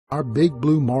Our big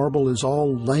blue marble is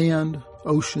all land,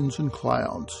 oceans, and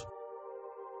clouds.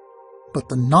 But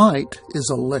the night is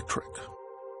electric.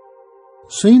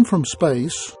 Seen from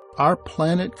space, our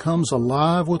planet comes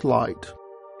alive with light.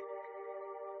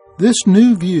 This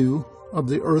new view of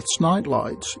the Earth's night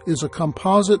lights is a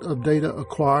composite of data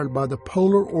acquired by the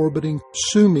polar orbiting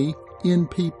Suomi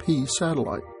NPP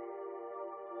satellite.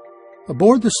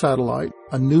 Aboard the satellite,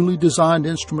 a newly designed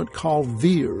instrument called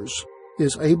VIIRS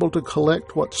is able to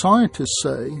collect what scientists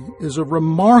say is a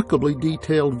remarkably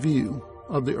detailed view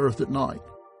of the Earth at night.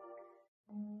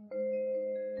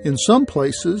 In some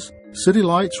places, city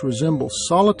lights resemble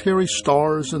solitary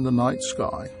stars in the night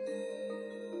sky.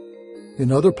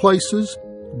 In other places,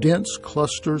 dense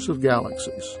clusters of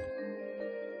galaxies.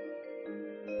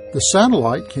 The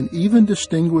satellite can even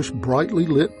distinguish brightly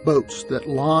lit boats that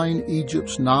line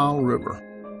Egypt's Nile River,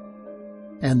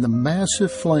 and the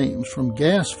massive flames from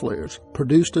gas flares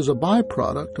produced as a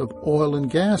byproduct of oil and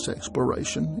gas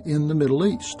exploration in the Middle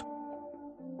East.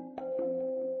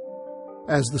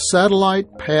 As the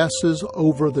satellite passes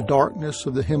over the darkness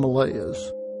of the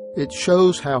Himalayas, it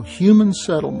shows how human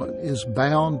settlement is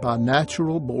bound by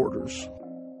natural borders.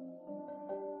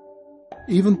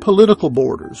 Even political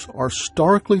borders are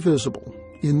starkly visible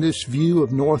in this view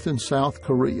of North and South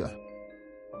Korea,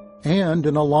 and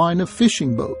in a line of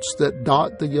fishing boats that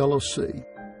dot the Yellow Sea.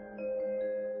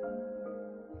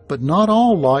 But not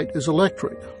all light is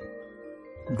electric.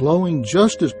 Glowing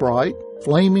just as bright,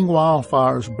 flaming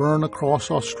wildfires burn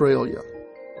across Australia.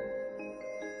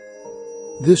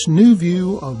 This new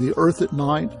view of the Earth at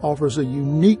night offers a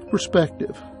unique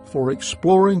perspective for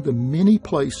exploring the many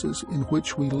places in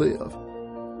which we live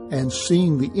and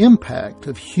seeing the impact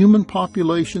of human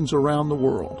populations around the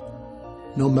world,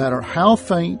 no matter how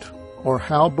faint or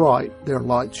how bright their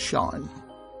lights shine.